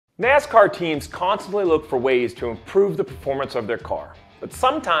NASCAR teams constantly look for ways to improve the performance of their car. But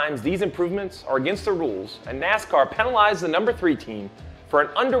sometimes these improvements are against the rules, and NASCAR penalized the number 3 team for an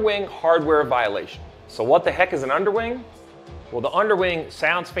underwing hardware violation. So what the heck is an underwing? Well, the underwing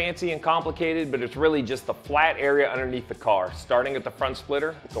sounds fancy and complicated, but it's really just the flat area underneath the car, starting at the front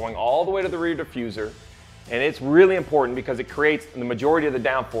splitter, going all the way to the rear diffuser. And it's really important because it creates the majority of the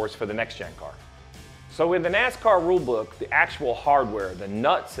downforce for the next-gen car. So in the NASCAR rulebook, the actual hardware, the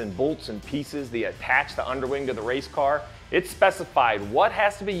nuts and bolts and pieces that attach the underwing to the race car, it's specified what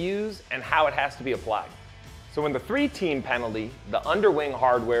has to be used and how it has to be applied. So in the 3-team penalty, the underwing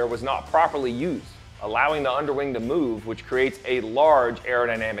hardware was not properly used, allowing the underwing to move, which creates a large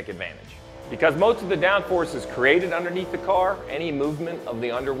aerodynamic advantage. Because most of the downforce is created underneath the car, any movement of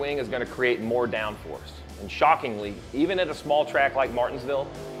the underwing is going to create more downforce. And shockingly, even at a small track like Martinsville,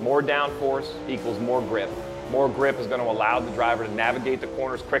 more downforce equals more grip. More grip is going to allow the driver to navigate the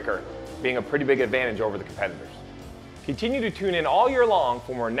corners quicker, being a pretty big advantage over the competitors. Continue to tune in all year long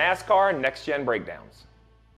for more NASCAR and next-gen breakdowns.